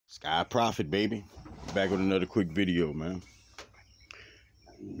Sky Prophet, baby. Back with another quick video, man.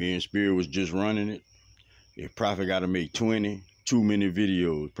 Me and Spirit was just running it. If Prophet got to make 20 2-minute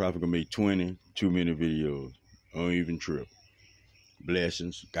videos, Prophet gonna make 20 2-minute videos. Don't even trip.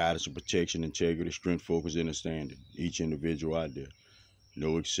 Blessings, guidance, and protection, integrity, strength, focus, understanding. Each individual out there.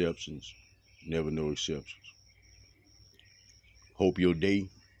 No exceptions. Never no exceptions. Hope your day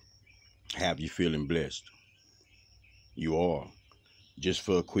have you feeling blessed. You are. Just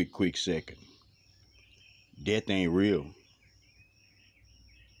for a quick second. Death ain't real.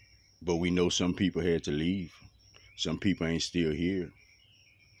 But we know some people had to leave. Some people ain't still here.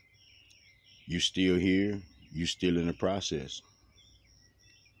 You still here. You still in the process.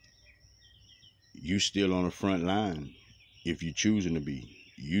 You still on the front line if you choosing to be.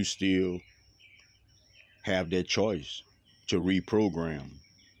 You still have that choice to reprogram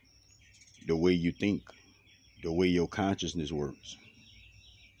the way you think, the way your consciousness works.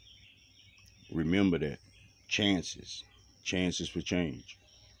 Remember that. Chances for change.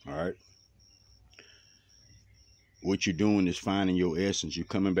 All right? What you're doing is finding your essence. You're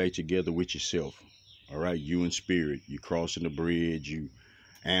coming back together with yourself. All right? You and spirit. You crossing the bridge. You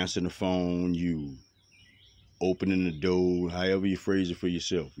answering the phone. You opening the door. However you phrase it for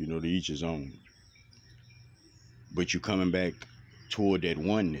yourself. You know, to each his own. But you're coming back toward that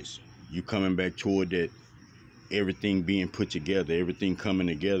oneness. You're coming back toward that everything being put together. Everything coming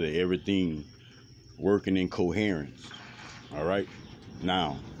together. Everything working in coherence. All right?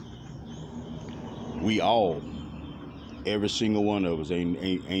 Now, we all, every single one of us, ain't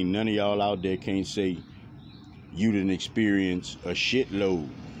none of y'all out there can't say you didn't experience a shitload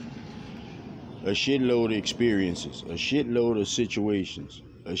of experiences, a shitload of situations,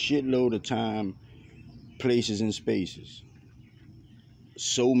 a shitload of time, places, and spaces.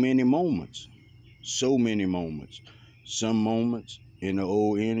 So many moments. Some moments in the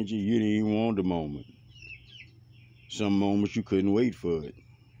old energy, you didn't even want the moment. Some moments you couldn't wait for it.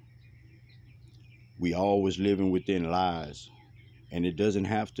 We always living within lies. And it doesn't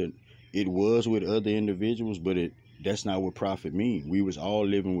have to, it was with other individuals, but that's not what Prophet mean. We was all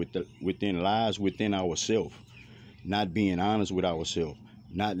living within lies within ourselves, not being honest with ourselves,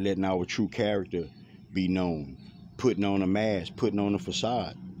 not letting our true character be known, putting on a mask, putting on a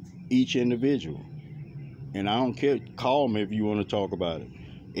facade, each individual. And I don't care, call me if you want to talk about it,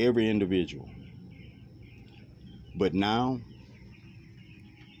 every individual. But now,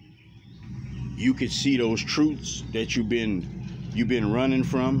 you could see those truths that you've been running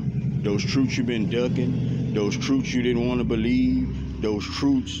from, those truths you've been ducking, those truths you didn't want to believe, those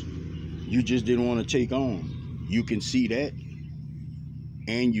truths you just didn't want to take on. You can see that,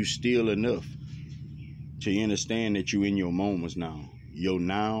 and you still enough to understand that you're in your moments now. Your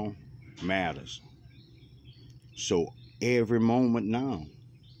now matters. So every moment now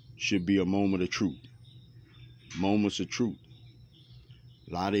should be a moment of truth. Moments of truth.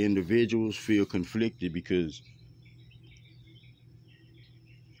 A lot of individuals feel conflicted because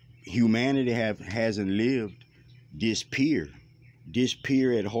humanity hasn't lived this pure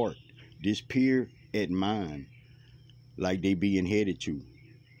at heart, this pure at mind, like they being headed to.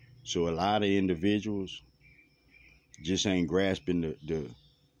 So a lot of individuals just ain't grasping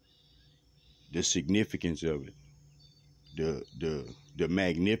the significance of it, the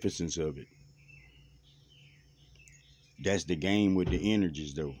magnificence of it. That's the game with the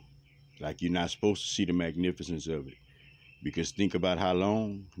energies, though. Like, you're not supposed to see the magnificence of it, because think about how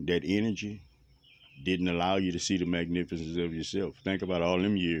long that energy didn't allow you to see the magnificence of yourself. Think about all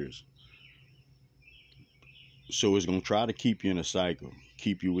them years. So it's going to try to keep you in a cycle,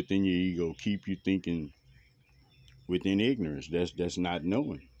 keep you within your ego, keep you thinking within ignorance. That's not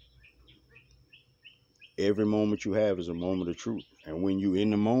knowing. Every moment you have is a moment of truth. And when you're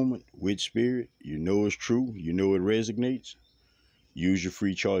in the moment with spirit, you know it's true, you know it resonates. Use your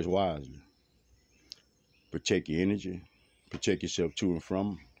free choice wisely. Protect your energy. Protect yourself to and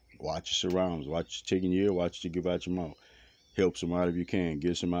from. Watch your surroundings. Watch you taking your ear. Watch you give out your mouth. Help somebody if you can.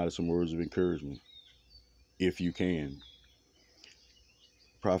 Give somebody some words of encouragement if you can.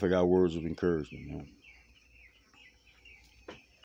 Prophet got words of encouragement, man.